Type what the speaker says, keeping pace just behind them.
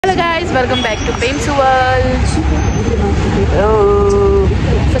Hello guys, welcome back to PemSu World।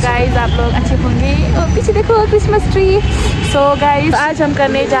 So guys, आप लोग अच्छे होंगे। और पीछे देखो क्रिसमस ट्री। सो गाइस, आज हम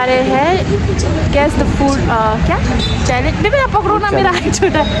करने जा रहे हैं गेस द फूड क्या चैलेंज। बेबी आप पकड़ो ना, मेरा हाथ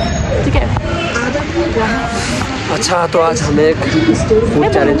छोटा, ठीक है। अच्छा, तो आज हम एक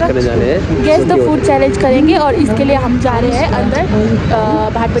फूड चैलेंज करने जा रहे हैं। गेस द फूड चैलेंज करेंगे और इसके लिए हम जा रहे हैं अंदर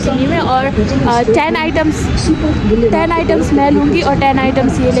भाट पटिंगी में। और 10 आइटम्स मैं लूँगी और 10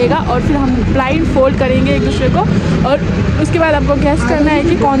 आइटम्स ये लेगा। और फिर हम ब्लाइंड फोल्ड करेंगे एक दूसरे को। और उसके बाद हमको गैस करना है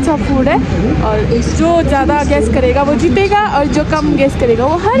कि कौन सा फूड है। और जो ज़्यादा गैस करेगा वो जीतेगा और जो कम गैस करेगा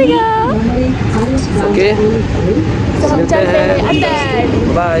वो हारेगा। ओके, तो हम चलते हैं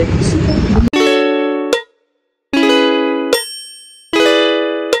अंदर। बाय।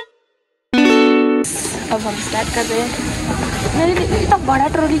 अब हम स्टार्ट कर रहे हैं। नहीं, इतना बड़ा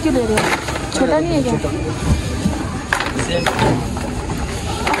ट्रॉली क्यों ले रहे हो? छोटा नहीं है क्या?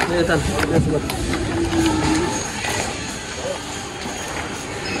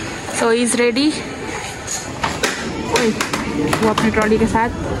 So is ready. वो अपने ट्रॉली के साथ।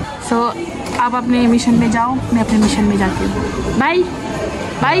 सो आप अपने मिशन में जाओ, मैं अपने मिशन में जाती हूँ। Bye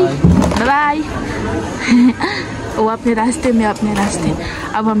bye bye. वो अपने रास्ते में अपने रास्ते।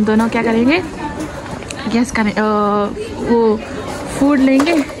 अब हम दोनों क्या करेंगे? गैस करें, वो फूड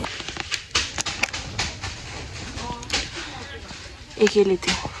लेंगे। एक ये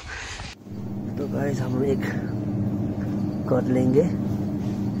लेती हूँ। तो गाइस, हम एक कर लेंगे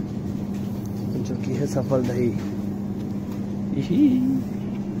जो कि है सफल दही।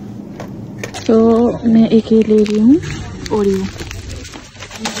 तो मैं एक ये ले रही हूँ ओरियो।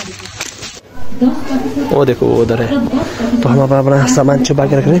 वो देखो, वो उधर है। तो हम अपना सामान छुपा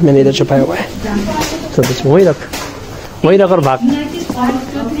के रख रहे हैं। मैंने इधर छुपाया हुआ है, तो वही रख और भाग।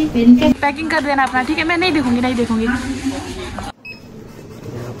 पैकिंग कर देना अपना, ठीक है? मैं नहीं देखूंगी। यहाँ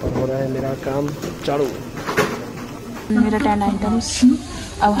पर हो रहा है मेरा काम चालू। मेरा 10 आइटम्स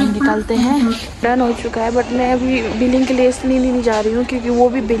अब हम निकालते हैं। डन हो चुका है, बट मैं अभी बिलिंग के लिए इसलिए नहीं जा रही हूँ क्योंकि वो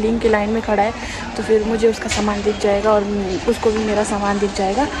भी बिलिंग की लाइन में खड़ा है। तो फिर मुझे उसका सामान दिख जाएगा और उसको भी मेरा सामान दिख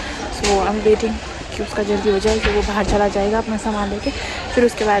जाएगा। सो आई एम वेटिंग कि उसका जल्दी हो जाए, कि वो बाहर चला जाएगा अपना सामान लेके। फिर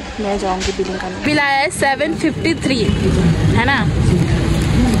उसके बाद मैं जाऊँगी बिलिंग करने। बिल आया है 753, है ना?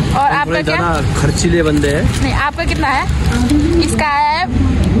 और आपका क्या? खर्चीले बंदे हैं। नहीं, आपका कितना है? इसका आया है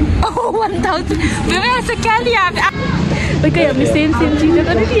 1000। ऐसे क्या लिया आपने? हमने सेम चीज़ें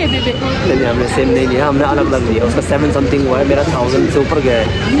तो नहीं ली है बेबे? नहीं, हमने सेम नहीं लिया, हमने अलग अलग लिया। उसका 7 समथिंग हुआ है, मेरा 1000 से ऊपर गया है।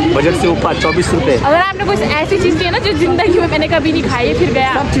 बजट से ऊपर 24 रुपये। अगर आपने कुछ ऐसी चीज़ की है ना जो जिंदगी में मैंने कभी नहीं खाई, फिर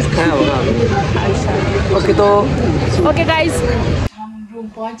गया सब चीज़ खाया होगा। अच्छा, ओके। तो ओके गाइस, हम रूम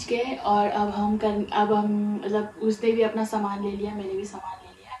पहुंच गए और अब हम मतलब उसने भी अपना सामान ले लिया, मैंने भी सामान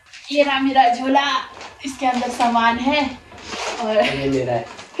ले लिया। ये रहा मेरा झोला, इसके अंदर सामान है और ये मेरा है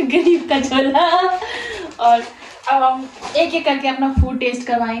गरीब का झोला। और अब हम एक एक करके अपना फूड टेस्ट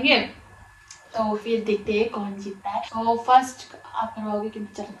करवाएंगे, तो फिर देखते हैं कौन जीतता है। तो फर्स्ट आप करवाओगे कि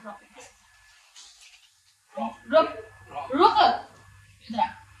मैं? चलो रुक इधर।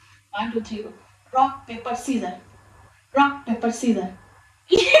 1 2 3 rock paper scissor. Rock paper scissor.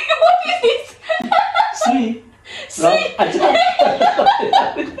 सुई।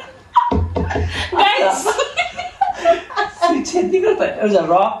 सुई छेद नहीं करता है।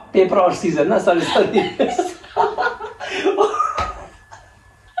 रॉक पेपर और सीजर ना, सॉरी।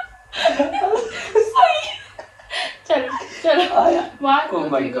 चलो ओह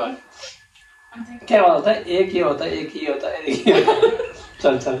माय गॉड, क्या होता है? एक ये होता है, एक ये होता है, एक ये होता है।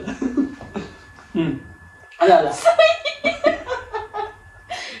 चल। आजा।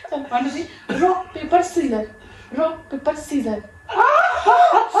 Rock paper scissor. Rock paper scissor.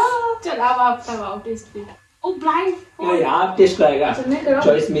 चल अब आप करवाओ टेस्ट पे। ओ ब्लाइंड। नहीं, आप टेस्ट कराएगा।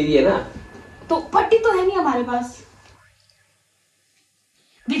 चॉइस मेरी है ना। तो पट्टी तो है नहीं हमारे पास।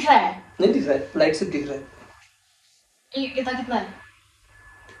 दिख रहा है? नहीं दिख रहा है, लाइट से दिख रहा है। कितना है?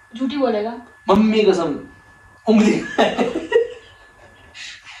 झूठी बोलेगा? मम्मी कसम, उंगली।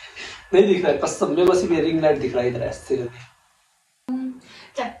 नहीं दिख रहा है कसम, मेरे को सिर्फ रिंग लाइट दिख रहा है इधर ऐसे करके।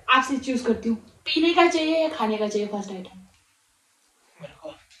 चल आपसे चूज करती हूँ, पीने का चाहिए या खाने का चाहिए? फर्स्ट आइटम मेरे को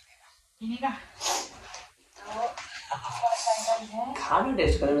पीने का। तो फर्स्ट आइटम है खाना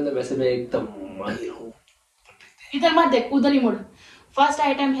टेस्ट करने में। तो वैसे मैं एकदम माहिर हूँ। इधर मत देख, उधर ही मुड़। फर्स्ट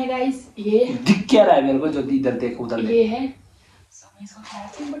आइटम है गाइस, ये दिख क्या रहा है मेरे को? जो इधर देख उधर ये है। मैं इसको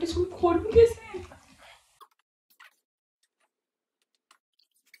खाती हूँ, बट इसको खोल भी कैसे?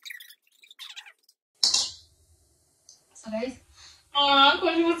 गाइस,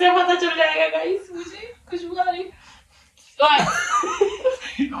 खुशबू से पता चल जाएगा गाइस, मुझे खुशबू आ रही।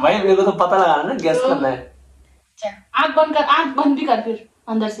 भाई मेरे को तो पता लगाना ना, गैस करना है। चल आँख बंद कर, आँख बंद भी कर फिर।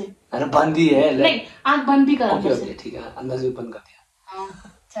 अंदर से। अरे बंद ही है। नहीं, आंख बंद भी कर अंदर से। ओके ठीक है, अंदर से बंद कर दिया। हाँ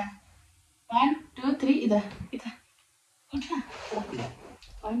चल 1 2 3 इधर इधर उठना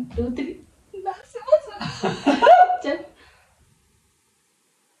 1 2 3 बस चल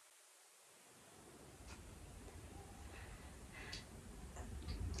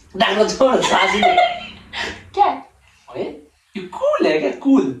डालो छोड़ सांस ले। क्या ओए ये कूल है क्या?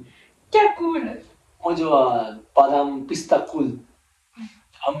 कूल क्या कूल वो जो बादाम पिस्ता कूल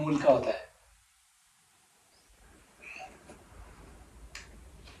अमूल का होता है।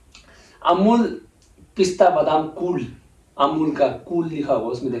 अमूल पिस्ता बादाम कूल, अमूल का कूल लिखा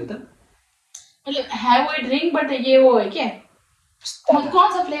हुआ उसमें देखता। मतलब है वो ड्रिंक बट ये वो है क्या? मतलब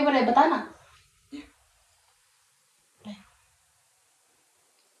कौन सा फ्लेवर है बता ना।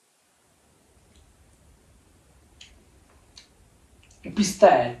 पिस्ता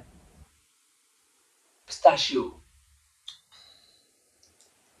है, पिस्ताशियो।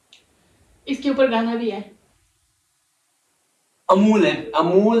 इसके ऊपर गाना भी है। अमूल है,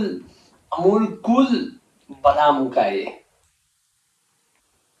 अमूल अमूल कूल बादाम का है ये।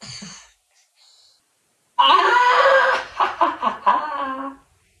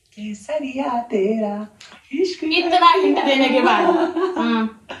 केसरिया तेरा इश्क। इतना हिंट देने के बाद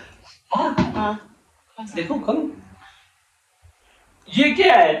हाँ देखो करो ये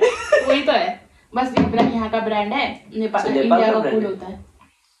क्या है? वही तो है बस यहाँ का ब्रांड है। नेपाल इंडिया का कूल होता है।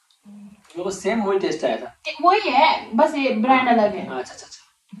 मेरे को सेम वही टेस्ट आया था। वही है बस ये ब्रांड अलग है। अच्छा अच्छा अच्छा।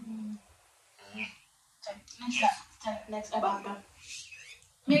 चल नेक्स्ट अब आपका।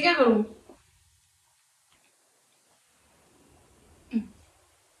 मैं क्या करूं?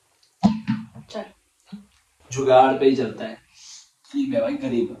 चल जुगाड़ पे ही चलता है। गरीब है भाई,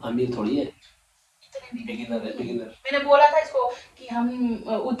 गरीब, अमीर थोड़ी है। बिगिनर है, बिगिनर। मैंने बोला था इसको कि हम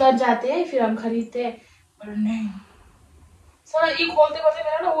उतर जाते हैं फिर हम खरीदते हैं पर नहीं। सर ये खोलते खोलते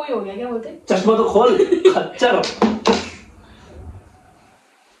मेरा ना वही हो गया। क्या बोलते? चश्मा तो खोल खच्चर।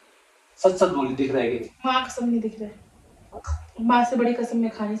 सच सच बोली, दिख रहा है कि माँ कसम नहीं दिख रहा है। माँ से बड़ी कसम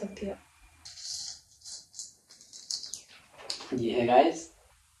मैं खा नहीं सकती है। ये है गाइस।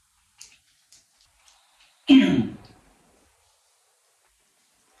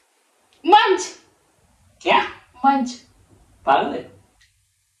 मंच। क्या? मंच पागल है?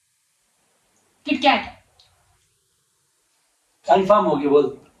 किटकैट। कंफर्म हो गया बोल।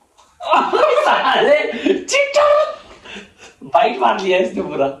 साले चिट्टा बाइट मार लिया इसने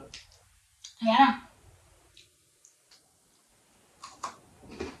पूरा। है ना?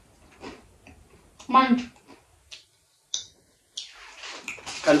 मंच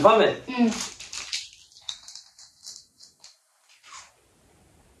कंफर्म है?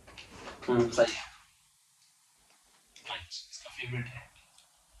 सही है। इसका फेवरेट है।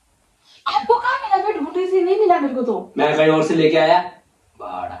 आपको कहाँ मिला? मैं ढूंढ रही थी नहीं मिला मेरे को। तो मैं कहीं और से लेके आया।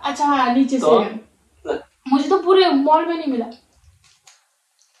 बाड़ा। अच्छा हाँ नीचे तो? से। मुझे तो पूरे मॉल में नहीं मिला।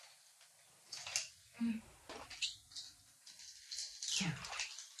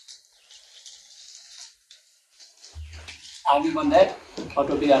 आगे बंद है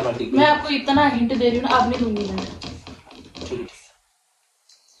ऑटो भी यार ठीक। मैं आपको इतना हिंट दे रही हूँ ना, अब नहीं दूंगी मैं।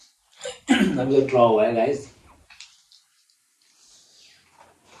 अब ये ड्रॉ हुआ है गाइस।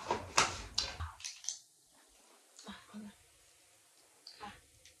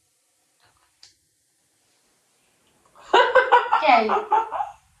 क्या है?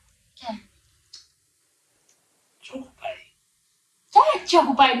 क्या है? चोकोपाई। क्या है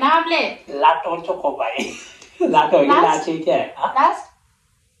चोकोपाई? नाम ले। लाटो चोकोपाई। लाटो है लाची क्या है? लास्ट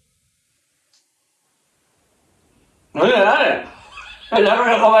नहीं यार, लाटो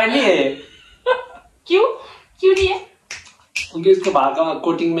चोकोपाई नहीं है। क्यों? क्यों नहीं है? क्योंकि इसके बाहर का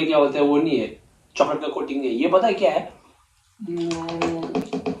कोटिंग में क्या होता है वो नहीं है, चॉकलेट का कोटिंग है। ये पता है क्या है?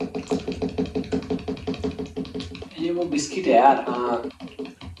 ये वो बिस्किट है यार। हाँ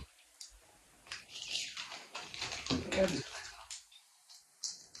क्या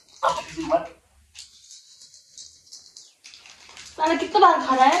मैंने कितना बार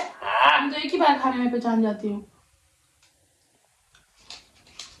खाना है? मैं तो एक ही बार खाने में पहचान जाती हूँ।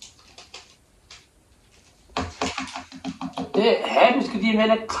 ये है बिस्किट, ये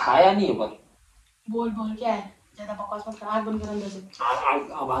मैंने खाया नहीं है पर। बोल बोल क्या है? ज्यादा बकवास मत कर। आग बंद कर अंदर से।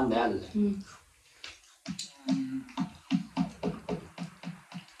 अब आंद है।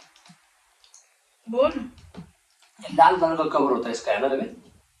 बोल। लाल कलर का कवर होता है इसका, है ना?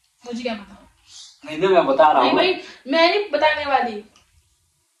 मुझे क्या पता? नहीं ना, मैं बता रहा हूँ भाई मैं नहीं बताने वाली।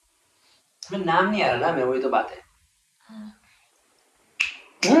 मैं नाम नहीं आ रहा ना, मैं वही तो बात है।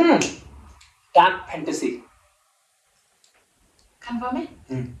 Dark fantasy. कंफर्म है?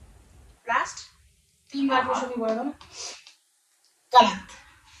 लास्ट 3 बार पूछो भी बोल दो ना। गलत।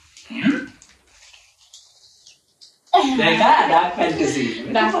 देखा, dark fantasy.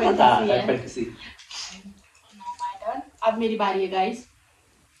 Dark dark fantasy. अब मेरी बारी है गाइस।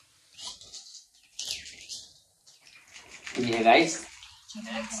 ये है गाइस।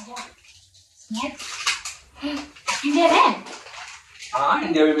 इंडियन है? हाँ,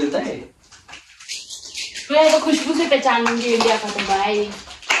 इंडिया में मिलता है। मैं तो खुशबू से पहचान लूंगी इंडिया का तो भाई।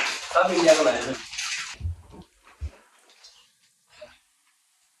 सब इंडिया का लाया है।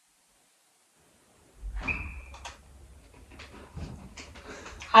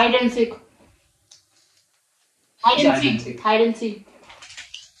 Hide and seek. Hide and seek. Hide and seek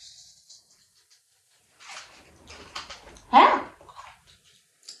है?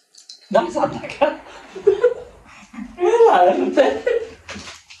 ना साथ क्या?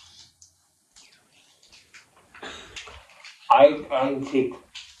 Hide and seek.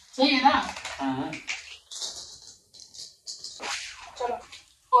 सही है ना? हाँ। चलो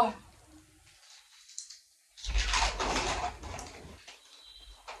और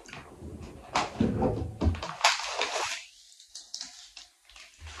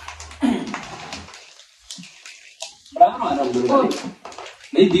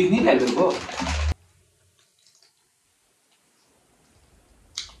नहीं दिख नहीं रहा मेरे को।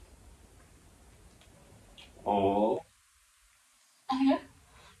 ओ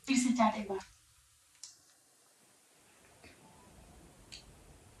फिर से चाट एक बार।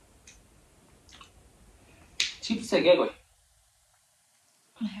 चिप्स है क्या कोई?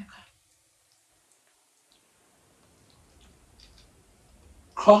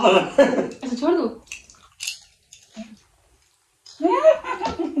 ऐसे छोड़ दो।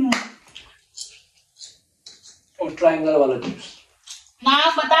 और ट्रायंगल वाला चिप्स।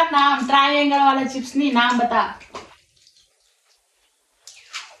 नाम बता, नाम। ट्रायंगल वाला चिप्स नहीं, नाम बता।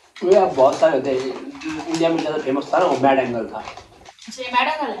 वे आप बहुत सारे होते हैं। इंडिया में ज्यादा फेमस था ना, वो मैड एंगल था। अच्छा, ये मैड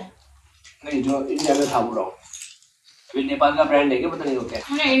एंगल है? नहीं, जो इंडिया में था वो रहा हूँ। अभी नेपाल का ब्रांड है क्या, पता नहीं वो क्या है।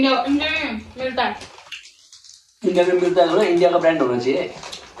 नहीं, इंडिया में मिलता है। इंडिया में मिलता है तो ना इंडिया का ब्रांड होना चाहिए।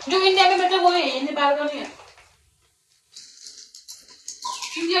 जो इंडिया में मिलता है वो है, नेपाल का नहीं है।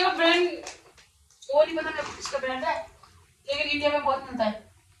 इंडिया का ब्रांड वो नहीं पता किसका ब्रांड है, लेकिन इंडिया में बहुत मिलता है।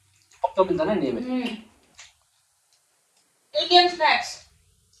 अब तो मिलता है ना इंडिया में। इंडियन स्नैक्स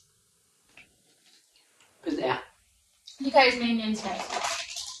लिखा है इसमें, इंडियन स्नैक्स।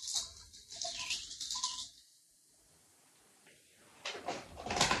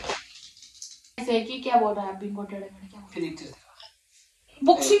 ऐसे कि क्या बोल रहा है बिंगो टेढ़े मेढ़े, क्या फिर एक चीज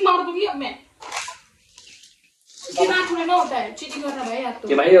बॉक्सिंग मार दूंगी अब मैं। इसके थोड़ी ना होता है चीटिंग करना भाई आप तो।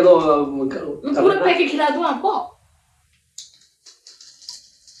 कि भाई ये तो पूरा पैकेट खिला दूं आपको।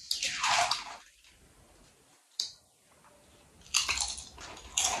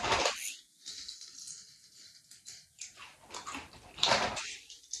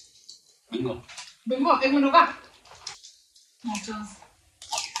 बिंगो बिंगो एक मिनट रुका।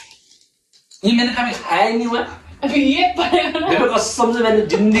 ये मैंने कभी खाया ही नहीं हुआ। अभी ये पड़ेगा ना। मेरे को कसम से मैंने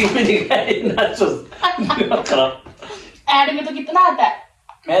जिंदगी में नहीं खाया ये नाचोस। ऐड में तो कितना आता है।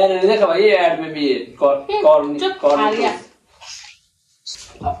 मैंने नहीं देखा भाई, ये ऐड में भी है कॉर्न आ गया।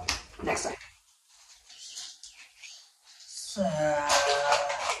 नेक्स्ट टाइम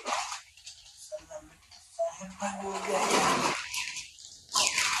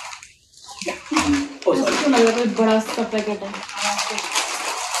कोई बड़ा सा पैकेट है।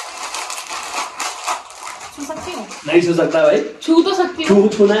 छू सकती हूँ? नहीं छू सकता भाई। छू तो सकती हूँ।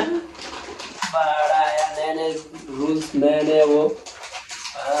 छू ना बड़ा या नए रूल्स, नए वो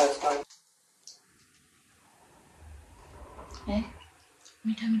है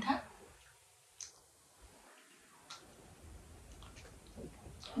मीठा मीठा।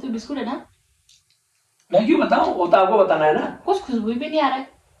 तो बिस्कुट है ना? मैं क्यों बताऊं, वो तो आपको बताना है ना। कुछ खुशबू भी नहीं आ रहा है।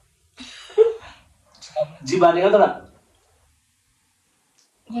 जी बाने का थोड़ा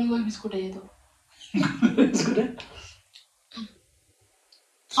गोल गोल बिस्कुट है ये तो। बिस्कुट है।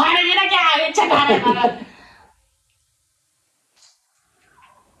 खाने देना क्या है, अच्छा खा रहा है हमारा।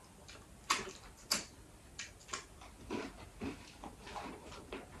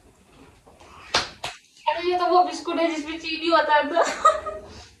 अरे ये तो वो बिस्कुट है जिसमें चीनी होता है तो।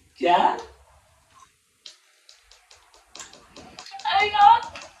 क्या? अरे यार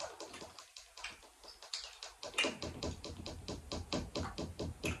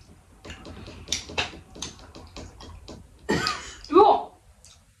वो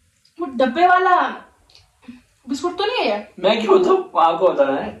डब्बे वाला बिस्कुट तो नहीं है यार। मैं क्यों बताऊं, आपको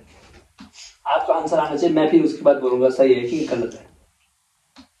बताना है। आपका आंसर आना चाहिए, मैं फिर उसके बाद बोलूंगा सही है कि गलत है।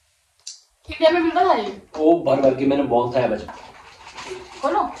 इंडिया में मिलता था ये? वो भर भर के मैंने बहुत खाया बचपन।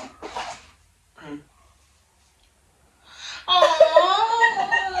 खोलो।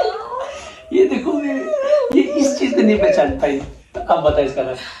 नहीं पहचान पाई। अब बता इसका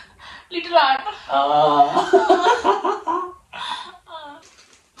नाम। Little art.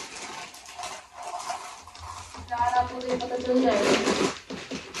 यार आपको ये पता चल जाएगा।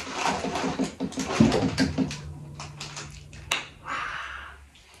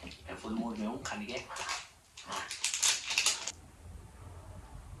 मैं फुल मूड में हूँ खाने के।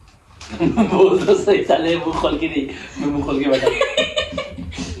 बोल तो सही साले, मुंह खोल के नहीं, मैं मुंह खोल के बैठा।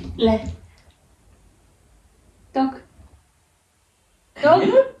 ले टक टक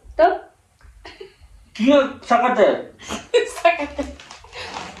टक क्यों सकत है? सकत है।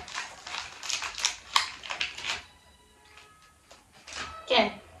 क्या है?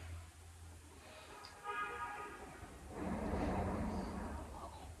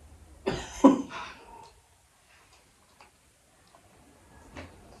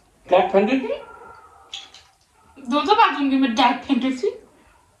 Dark fantasy? दो तो बाजूंगी मैं डार्क फैंटेसी।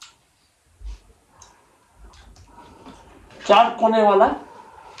 4 कोने वाला।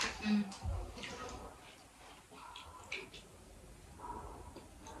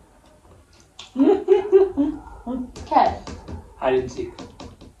 क्या है? Hide and seek.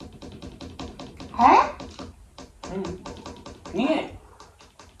 है? नहीं है।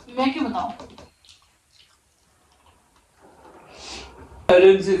 मैं क्यों बताऊं? हाइड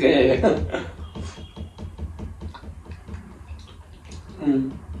एंड सीक है।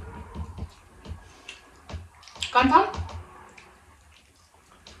 कंफर्म?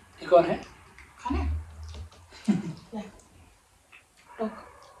 एक और है। खाने? ले टक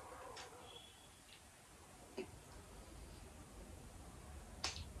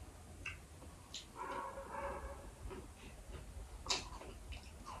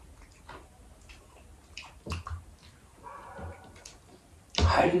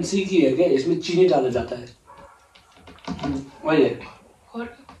हाइड एंड सीक ही है क्या? इसमें चीनी डाला जाता है। वही है। खोल।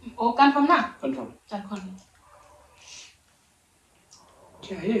 ओ कंफर्म ना? कंफर्म। चल खोल।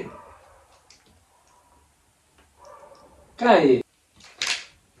 क्या है? क्या है ये?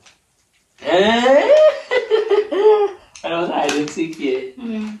 हाइड एंड सीक ही है।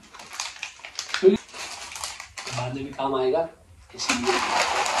 बाद में भी काम आएगा इसलिए।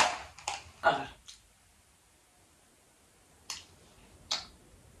 अगर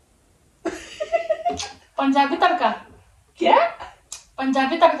पंजाबी तड़का। क्या?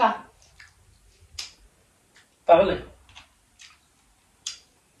 पंजाबी तड़का। पागल है?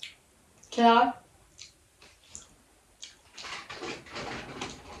 क्या?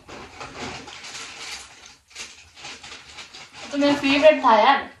 तो मेरा फेवरेट था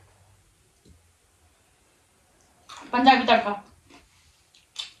यार, पंजाबी तड़का।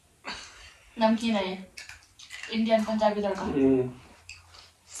 नमकीन है ये, इंडियन पंजाबी तड़का।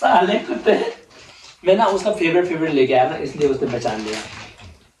 साले कुत्ते। मैं ना उसका फेवरेट लेके आया ना, इसलिए उसने पहचान लिया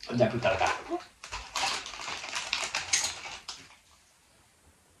पंजाबी तड़का।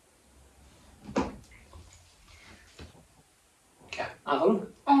 क्या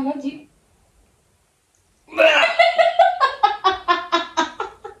आगा जी।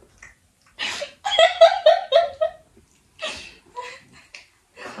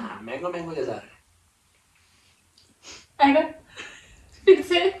 मैंगो जैसा है। आएगा फिर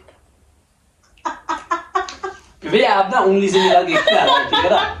से। वे आप ना उंगली से मिला के क्या रहा है, ठीक है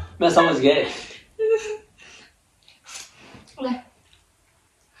ना? मैं समझ गया।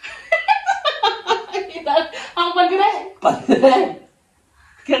 हम बन गए।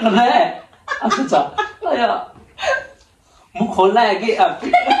 क्या कर रहा है? अच्छा मुंह खोलना है कि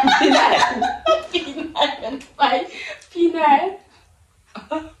पीना है? पीना है भाई, पीना है।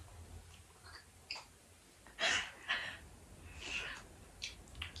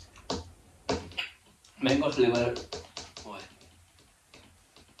 Mango flavour.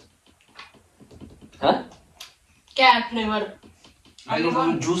 हाँ? क्या फ्लेवर? मैंगो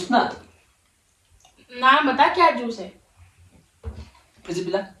फ्लेवर जूस ना? नाम बता क्या जूस है? फिर से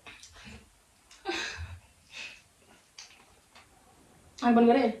पिला। हाँ बन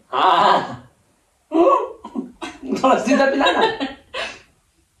गए। हाँ थोड़ा सीधा पिला ना।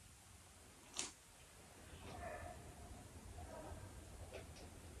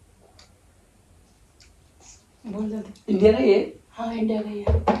 बोल जल्दी। इंडिया का ये? हाँ इंडिया का ही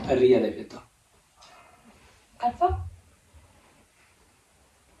है। रियल है फिर तो। कंफर्म?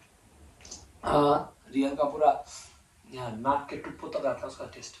 हाँ रियल का पूरा यहाँ नाक के टुप्पो तक आता है उसका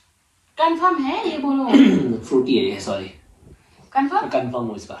टेस्ट। कंफर्म है ये बोलो। फ्रूटी है ये, सॉरी। कंफर्म? कंफर्म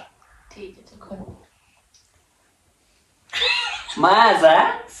हूँ इस बार। ठीक है चल खोलो।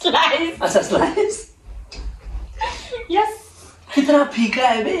 मजा। स्लाइस। अच्छा स्लाइस। यस। कितना फीका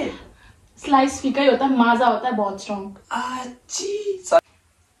है बे। स्लाइस फीका ही होता है, माजा होता है बहुत स्ट्रॉन्ग। अच्छी।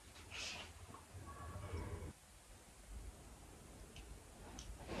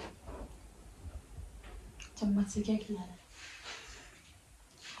 से क्या खिला रहा है?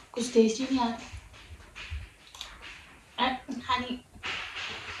 कुछ टेस्ट ही नहीं आ रहा। हनी।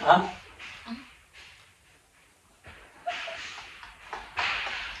 हाँ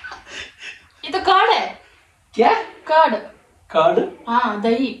ये तो कर्ड है। क्या? कर्ड। कर्ड? हाँ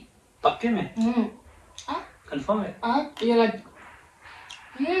दही। पक्के में? कंफर्म है? योगर्ट।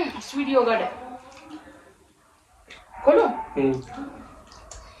 स्वीट योगर्ट है। खोलो।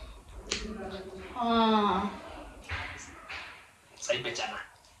 हाँ सही पहचाना।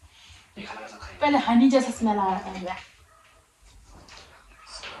 पहले हनी जैसा स्मेल आ रहा था।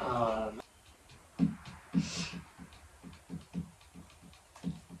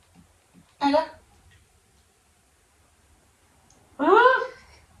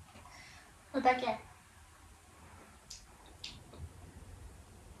 पता क्या है?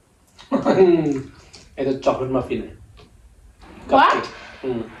 ये तो चॉकलेट मफिन है। What?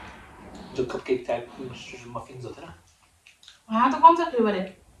 जो कपकेक टाइप मफिन्स होते हैं ना। हाँ तो कौन सा फ्लेवर है?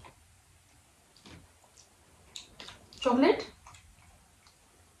 चॉकलेट?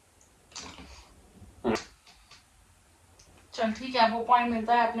 चल ठीक है, वो पॉइंट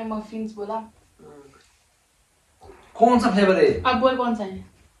मिलता है। आपने मफिन्स बोला। कौन सा फ्लेवर है? अब बोल कौन सा है?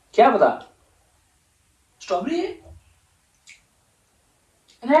 क्या पता? स्ट्रॉबेरी है?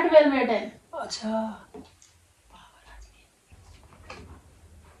 रेड वेलवेट है। अच्छा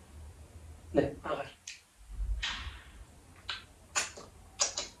ले आकर।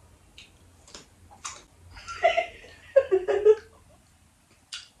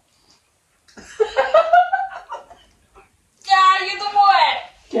 क्या ये तो वो है?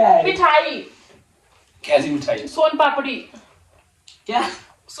 क्या है? मिठाई। कैसी मिठाई? सोन पापड़ी। क्या?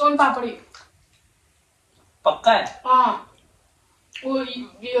 सोन पापड़ी। पक्का है? हाँ वो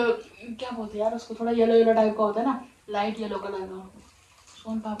ये क्या बोलते हैं यार उसको, थोड़ा येलो येलो टाइप का होता है ना, लाइट येलो कलर का।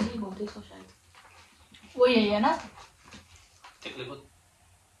 सोन पापड़ी बोलते हैं इसको शायद। वो यही है ना? देख ले खुद।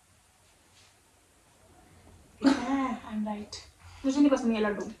 I am right. मुझे नहीं पसंद ये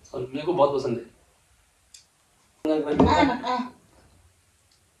लड्डू। और मेरे को बहुत पसंद है।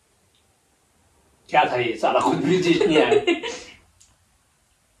 क्या था ये? सारा कुछ भी टेस्ट नहीं आया।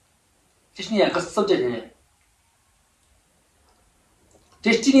 टेस्ट नहीं आया, कसम से नहीं आया।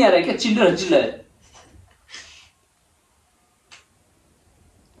 टेस्ट ही नहीं आ रहा है क्या? चिल्लर चिल्लर है।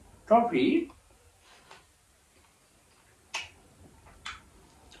 टॉफी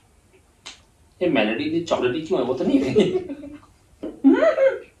ये मेलोडी चॉकलेटी क्यों है? वो तो नहीं है।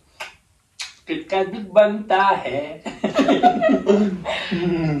 किटकैट भी बनता है।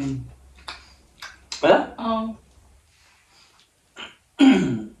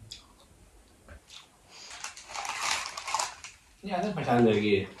 ये आदत पहचान जाएगी।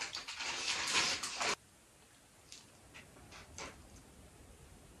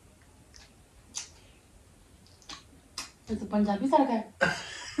 ये तो पंजाबी तड़का है।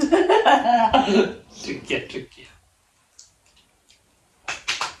 ट्रिक किया।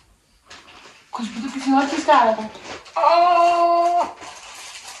 खुशबू तो किसी और चीज का आ रहा था।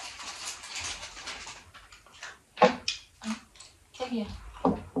 क्या किया?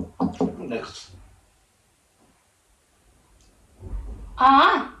 नेक्स्ट।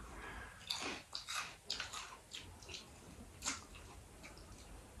 हाँ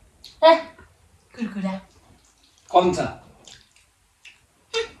कुरकुरा। कौन सा?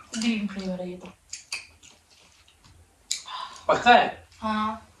 ग्रीन फ्लेवर है ये तो। पक्का है? हाँ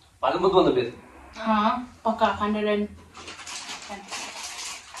मालूम मत बोलो फिर। हाँ पक्का 110।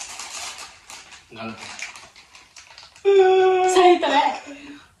 गलत। सही तो है।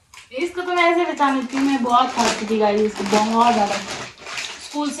 इसको तो मैं ऐसे पहचान लेती हूँ। मैं बहुत खाती थी गाइस इसको, बहुत ज्यादा।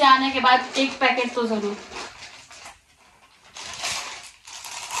 स्कूल से आने के बाद एक पैकेट तो जरूर।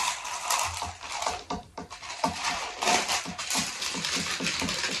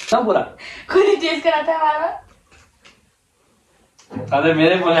 सब बुरा। खुद टेस्ट कराता है हमारा। अरे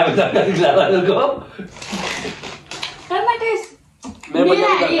मेरे बोला बता दिला तेरे को। करना टेस्ट। मेरा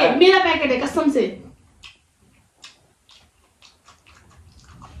ये मेरा पैकेट है कसम से।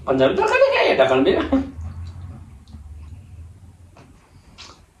 पंजाबी तड़का लेके आया ढक्कन में।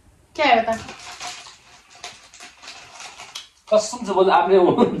 क्या है बता? कसम से बोल, आपने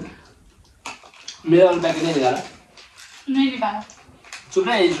वो मेरा वाला पैकेट नहीं निकाला? नहीं निकाला। चुप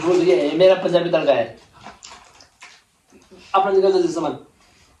रहे, बोल ये मेरा पंजाबी तड़का है। अपना निकाल जल्दी सामान,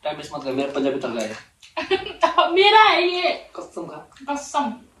 टाइम वेस्ट मत कर। मेरा पंजाबी तड़का है। मेरा है ये कसम का।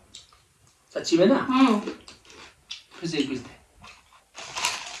 कसम। सच्ची में ना? फिर से एक पीस दे।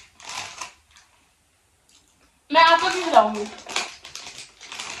 मैं आपको भी खिलाऊंगी।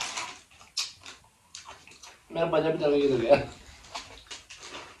 मेरा पंजाबी तड़का किधर गया?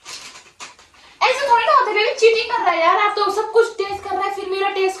 ऐसे थोड़ी ना होता है, चीटिंग कर रहा है यार, आप तो सब कुछ टेस्ट कर रहा है फिर मेरा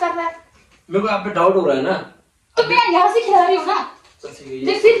टेस्ट कर रहा है। मेरे को आप पे डाउट हो रहा है ना, तो मैं यहाँ से खिला रही हूँ ना,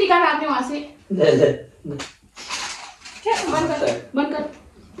 देख फिर निकाला आपने वहां से। क्या बंद कर, बंद कर।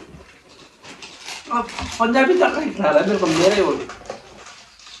 आप पंजाबी तड़का खिला रहा है मेरे को, मेरे बोल।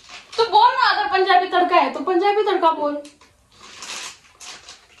 तो बोल ना, अगर पंजाबी तड़का है तो पंजाबी तड़का बोल।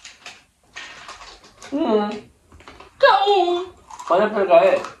 क्यों? पंजाबी तड़का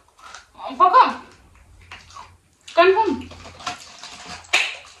है पक्का? कंफर्म?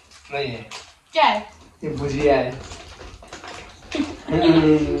 नहीं है। क्या है? ये भुजिया है।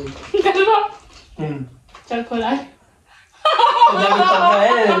 चल खोला। पंजाबी तड़का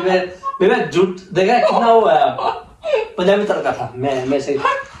है। मेरा झूठ देखा कितना हुआ है। पंजाबी तड़का था, मैं से।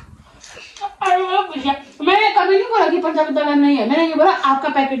 अरे वो भुजिया, मैंने कभी नहीं बोला कि पंजाबी तड़का नहीं है, मैंने ये बोला आपका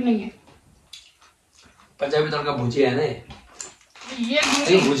पैकेट नहीं है। पंजाबी तड़का भुजिया है ना,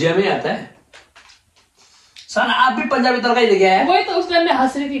 ये भुजिया में आता है। सर आप भी पंजाबी तड़का ही लेके आए। वही तो उस टाइम मैं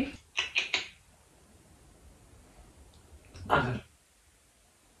हंस रही थी।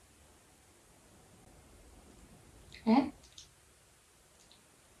 हैं?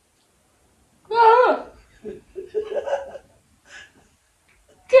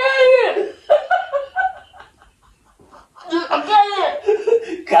 क्या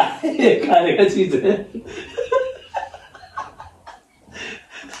है? खाने का चीज है।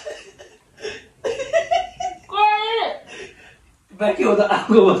 मैं क्यों होता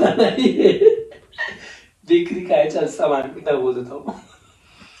आपको बताना ही है। बिक्री का है, चल सामान कितना बोल देता हूँ।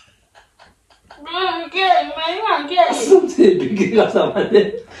 सबसे बिक्री का सामान है।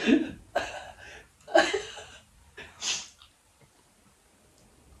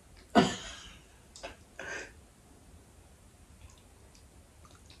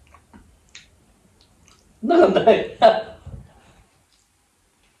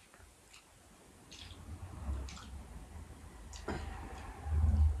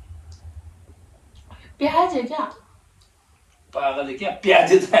 प्याज है क्या? पागल है क्या?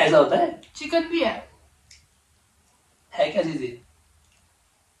 प्याज तो ऐसा होता है। चिकन भी है क्या चीज है?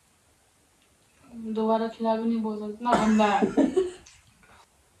 दोबारा खिला भी नहीं बोल सकते, इतना गंदा है।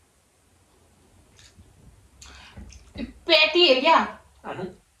 पैटी है क्या?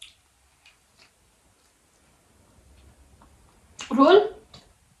 रोल?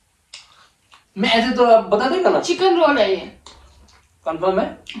 मैं ऐसे तो आप बता देगा ना। चिकन रोल है ये। कंफर्म है?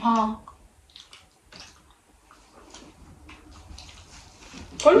 हाँ।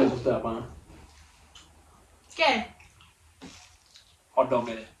 क्या है? हॉट डॉग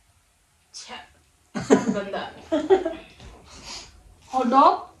है। गंदा। Hot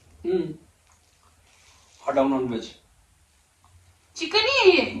dog? Hot dog non veg. Chicken ही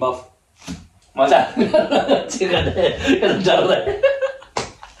है ये। बफ मजा। चिकन है, चल रहा है।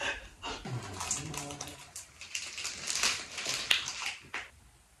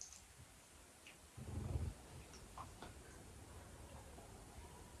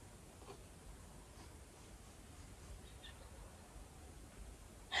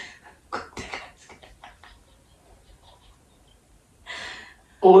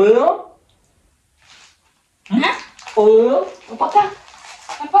 ओयो? हैं? ओयो? पक्का?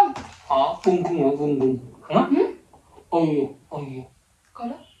 कंफर्म? हाँ, पुंग पुंग। हाँ? OYO OYO.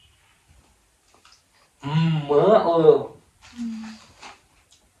 कौन? ओयो।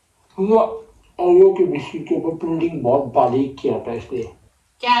 हुआ ओयो के बिस्किट के ऊपर प्रिंटिंग बहुत बारीक किया था इसलिए।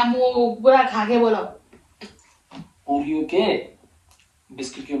 क्या मुंह पूरा खा के बोलो? ओरियो के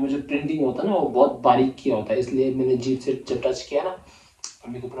बिस्किट के ऊपर जो प्रिंटिंग होता है ना, वो बहुत बारीक किया होता है, इसलिए मैंने जीभ से जब टच किया ना तो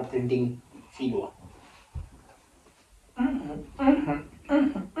मेरे को पूरा प्रिंटिंग फील हुआ।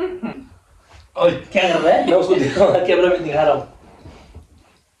 और क्या कर रहा है? मैं उसको दिखा रहा हूँ, कैमरा में दिखा रहा हूँ।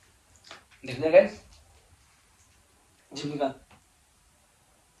 दिख रहा है गाइस? जीभ निकाल।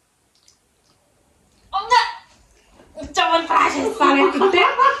 चमन प्राश है साले कुत्ते।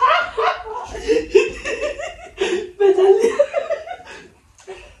 पहचान लिया।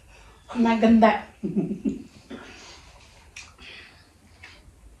 ना गंदा है।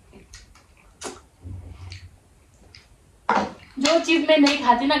 जो चीज मैं नहीं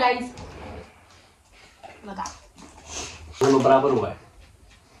खाती ना गाइस, बता। दोनों बराबर हुआ है।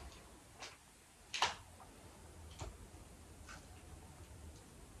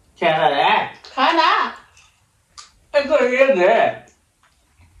 क्या रहा है? खाना एक तो ये दे।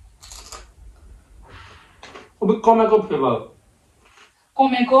 अभी टोमेटो फ्लेवर।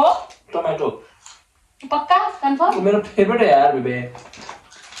 कोमेको? टोमेटो। पक्का? कंफर्म? वो मेरा फेवरेट है यार बेबे।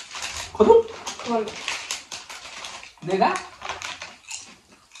 खोलो। खोल। देखा?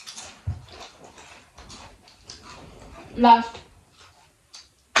 लास्ट।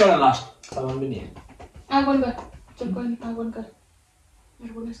 चलो लास्ट। सामान भी नहीं है। आँख बंद कर, चल कोई नहीं, आँख बंद कर।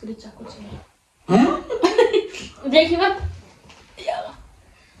 मेरे को ना इसके लिए चाकू चाहिए। देखिए मत।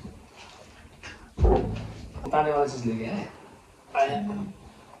 बताने वाला चीज ले गया है।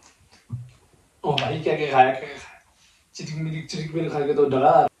 ओ भाई क्या क्या खाया, क्या खाया? चिटिक मिली खा के तो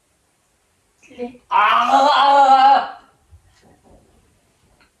डरा। ले।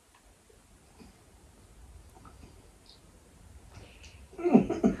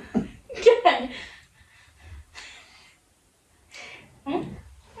 क्या है?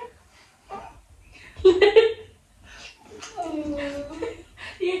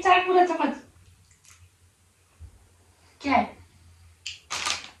 ये चाय पूरा चम्मच क्या है?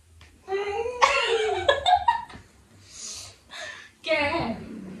 क्या है?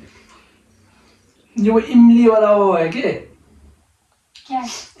 ये वो इमली वाला वो है क्या? क्या है?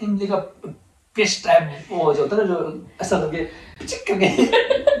 इमली का पेस्ट टाइप वो जो होता है ना, जो ऐसा करके चिक करके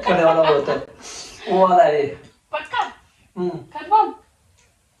खाने वाला वो होता है, वो वाला है। पक्का? कंफर्म?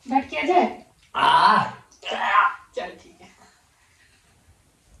 बैठ किया जाए? चल ठीक है।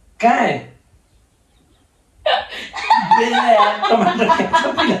 क्या है? यार टमाटर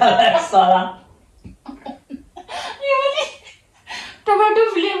केचप मिला है सारा। इमली, टमाटो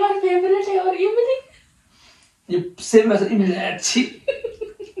फ्लेवर फेवरेट है और इमली। ये सेम वैसे इमली अच्छी।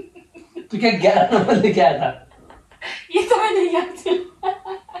 तू क्या 11 नंबर लेके आया था? ये तो मैं नहीं जानती।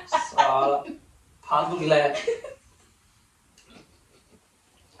 साला फालतू खिलाया।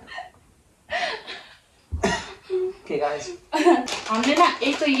 Okay guys, हमने ना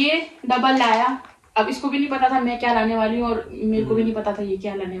एक तो ये डबल लाया, अब इसको भी नहीं पता था मैं क्या लाने वाली हूँ और मेरे को भी नहीं पता था ये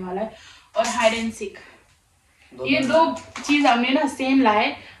क्या लाने वाला है। और हाइड एंड सीक, ये दो चीज हमने ना सेम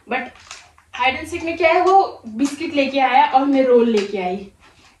लाए, बट हाइड एंड सीक में क्या है, वो बिस्किट लेके आया और मैं रोल लेके आई,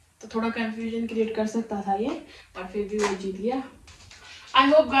 तो थोड़ा कंफ्यूजन क्रिएट कर सकता था ये, और फिर भी वो जीत गया।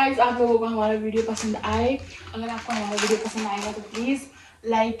 आई होप गाइज आप लोगों को हमारा वीडियो पसंद आए। अगर आपको हमारा वीडियो पसंद आएगा तो प्लीज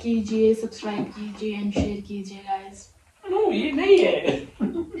लाइक कीजिए, सब्सक्राइब कीजिए एंड शेयर कीजिए गाइज। नो ये नहीं है।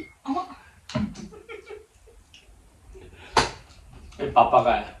 मेरे पापा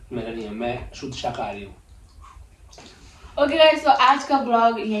का है, मेरा नहीं है, मैं शुद्ध शाकाहारी हूँ। ओके गाइस, तो आज का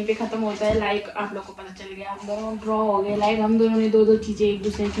ब्लॉग यहीं पे खत्म होता है। लाइक आप लोग को पता चल गया, हम दोनों ड्रॉ हो गए, लाइक हम दोनों ने दो चीजें एक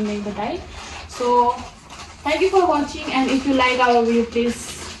दूसरे की नहीं बताई। So thank you for watching and if you like our video please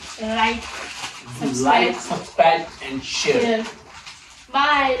like, subscribe and share.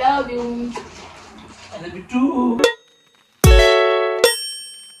 Bye, love you. I love you too.